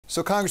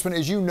So, Congressman,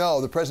 as you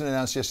know, the president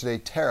announced yesterday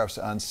tariffs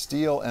on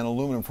steel and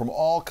aluminum from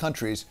all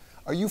countries.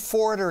 Are you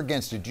for it or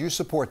against it? Do you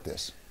support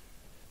this?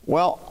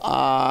 Well,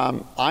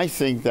 I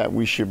think that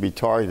we should be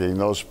targeting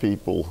those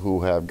people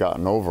who have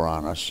gotten over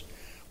on us,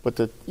 but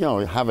to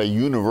have a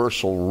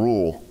universal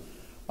rule,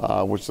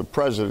 which the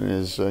president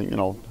is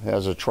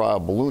has a trial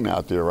balloon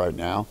out there right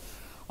now,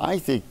 I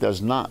think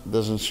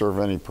doesn't serve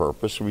any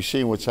purpose. We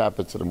see what's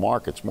happened to the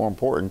markets. More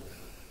important,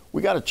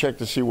 we got to check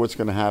to see what's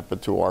going to happen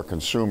to our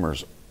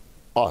consumers,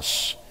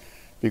 us,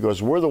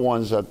 because we're the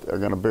ones that are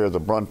going to bear the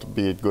brunt,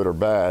 be it good or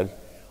bad.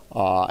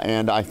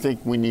 And I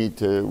think we need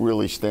to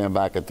really stand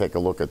back and take a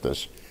look at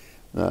this.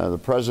 The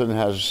president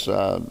has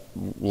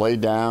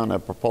laid down a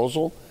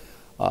proposal.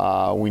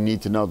 We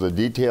need to know the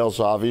details,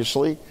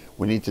 obviously.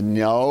 We need to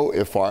know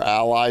if our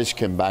allies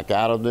can back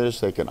out of this.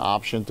 They can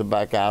option to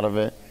back out of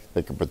it.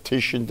 They can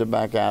petition to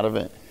back out of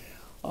it.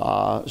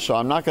 So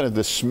I'm not going to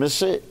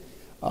dismiss it,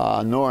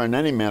 nor in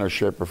any manner,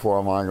 shape, or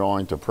form am I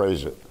going to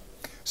praise it.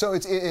 So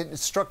it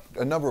struck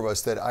a number of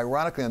us that,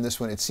 ironically, on this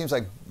one, it seems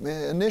like,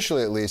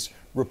 initially at least,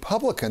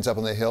 Republicans up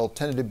on the Hill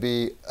tended to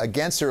be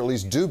against, or at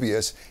least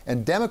dubious,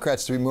 and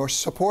Democrats to be more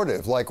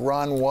supportive, like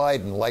Ron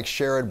Wyden, like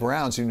Sherrod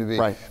Brown seem to be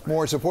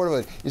more supportive of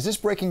it. Is this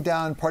breaking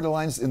down party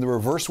lines in the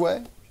reverse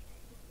way?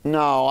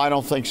 No, I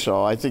don't think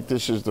so. I think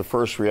this is the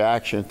first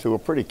reaction to a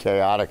pretty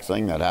chaotic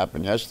thing that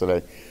happened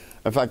yesterday.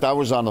 In fact, I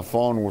was on the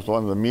phone with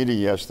one of the media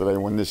yesterday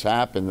when this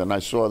happened, and I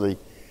saw the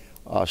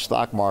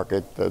stock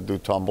market do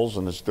tumbles,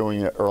 and it's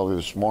doing it early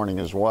this morning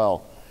as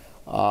well.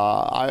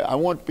 I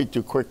won't be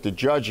too quick to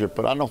judge it,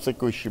 but I don't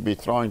think we should be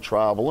throwing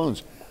trial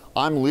balloons.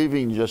 I'm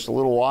leaving just a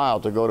little while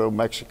to go to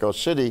Mexico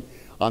City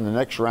on the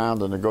next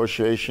round of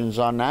negotiations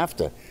on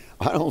NAFTA.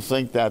 I don't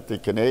think that the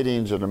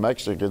Canadians and the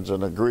Mexicans are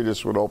going to greet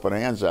us with open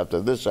hands after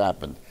this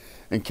happened.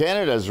 And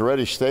Canada has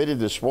already stated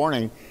this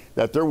morning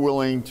that they're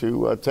willing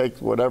to take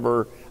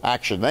whatever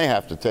action they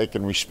have to take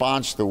in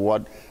response to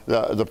what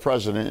the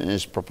president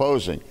is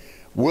proposing.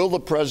 Will the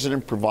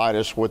president provide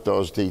us with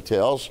those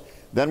details?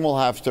 Then we'll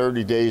have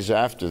 30 days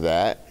after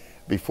that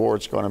before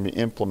it's going to be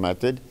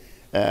implemented,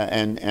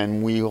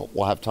 and we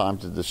will have time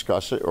to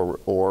discuss it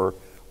or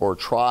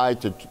try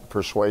to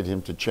persuade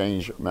him to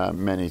change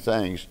many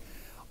things.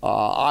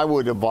 I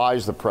would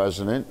advise the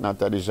president, not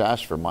that he's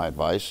asked for my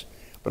advice,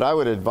 but I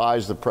would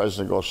advise the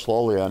president to go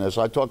slowly on this.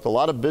 I talked to a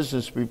lot of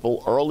business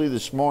people early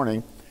this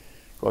morning,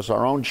 because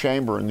our own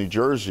chamber in New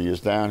Jersey is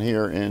down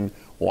here in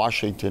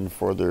Washington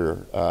for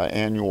their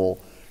annual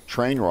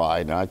train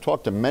ride. And I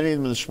talked to many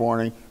of them this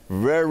morning,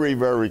 very,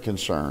 very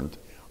concerned,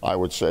 I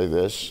would say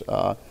this,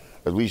 at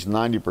least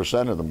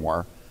 90% of them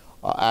were,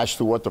 as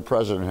to what the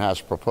president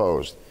has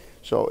proposed.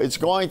 So it's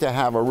going to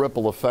have a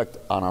ripple effect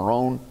on our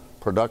own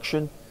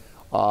production.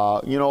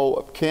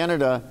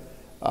 Canada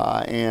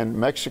and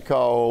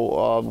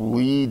Mexico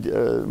lead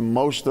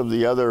most of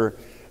the other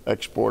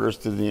exporters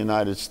to the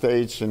United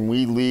States, and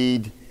we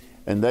lead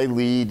and they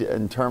lead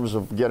in terms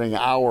of getting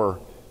our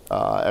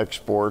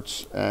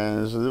exports.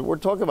 And we're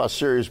talking about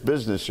serious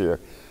business here.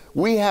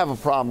 We have a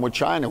problem with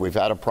China. We've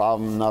had a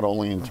problem not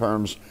only in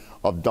terms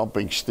of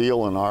dumping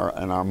steel in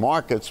our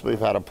markets, we've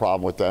had a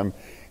problem with them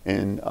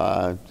in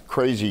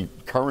crazy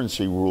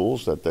currency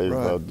rules that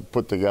they've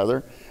put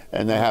together,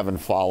 and they haven't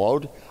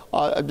followed.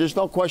 There's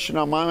no question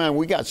on my mind,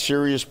 we got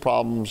serious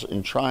problems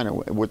in China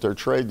with their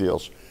trade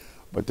deals.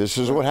 But this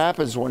is what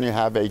happens when you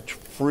have a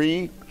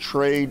free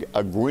trade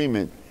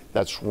agreement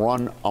that's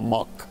run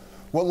amok.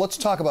 Well, let's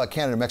talk about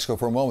Canada and Mexico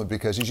for a moment,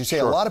 because as you say,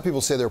 a lot of people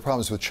say there are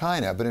problems with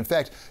China, but in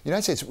fact, the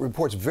United States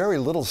imports very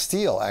little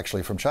steel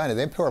actually from China.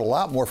 They import a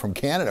lot more from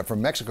Canada,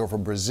 from Mexico,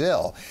 from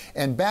Brazil.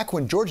 And back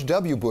when George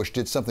W. Bush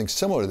did something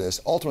similar to this,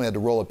 ultimately had to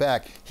roll it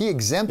back, he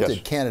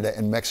exempted Canada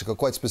and Mexico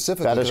quite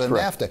specifically because of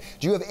NAFTA.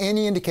 Do you have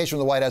any indication from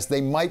the White House they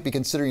might be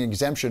considering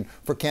exemption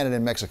for Canada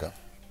and Mexico?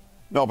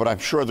 No, but I'm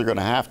sure they're going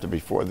to have to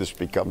before this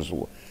becomes,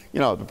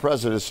 the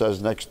president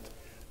says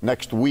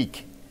next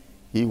week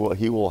he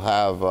will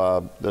have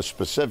the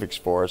specifics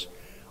for us.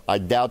 I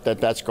doubt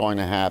that that's going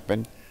to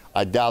happen.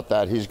 I doubt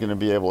that he's going to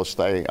be able to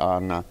stay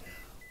on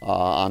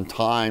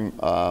time,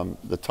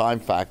 the time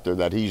factor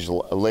that he's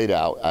laid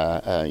out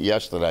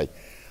yesterday.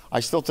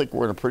 I still think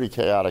we're in a pretty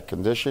chaotic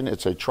condition.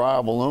 It's a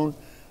trial balloon.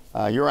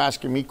 You're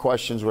asking me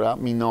questions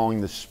without me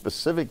knowing the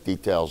specific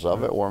details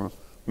of it, or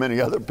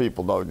many other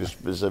people know the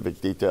specific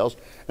details.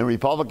 And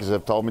Republicans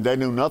have told me they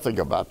knew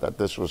nothing about that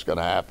this was going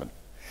to happen.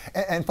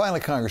 And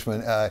finally,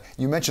 Congressman,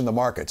 you mentioned the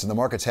markets, and the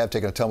markets have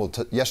taken a tumble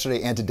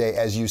yesterday and today,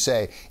 as you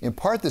say, in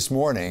part this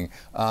morning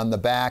on the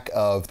back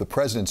of the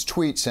president's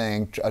tweet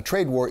saying a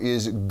trade war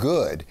is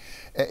good.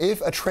 If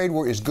a trade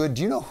war is good,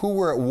 do you know who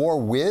we're at war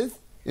with?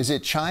 Is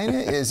it China?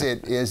 Is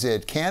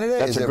it Canada?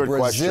 That's is it a good Brazil?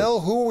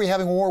 question. Who are we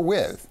having war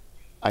with?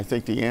 I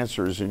think the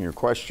answer is in your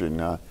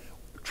question.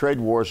 Trade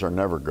wars are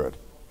never good.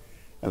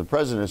 And the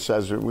president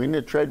says we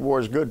need trade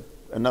wars good.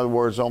 In other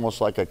words,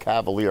 almost like a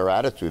cavalier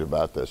attitude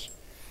about this.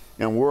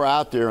 And we're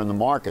out there in the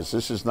markets.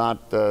 This is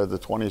not the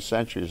 20th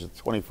century, it's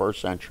the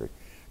 21st century.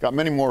 Got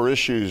many more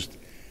issues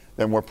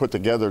than were put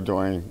together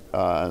during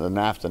the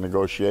NAFTA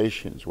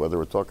negotiations, whether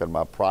we're talking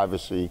about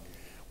privacy,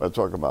 I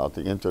talk about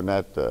the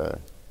internet,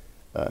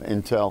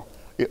 intel.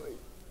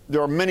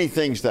 There are many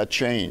things that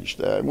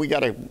changed. We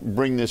got to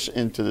bring this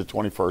into the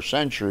 21st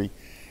century.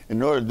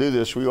 In order to do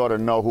this, we ought to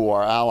know who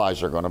our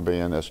allies are going to be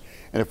in this.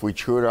 And if we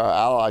treat our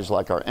allies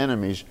like our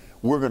enemies,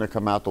 we're going to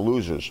come out the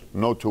losers.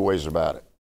 No two ways about it.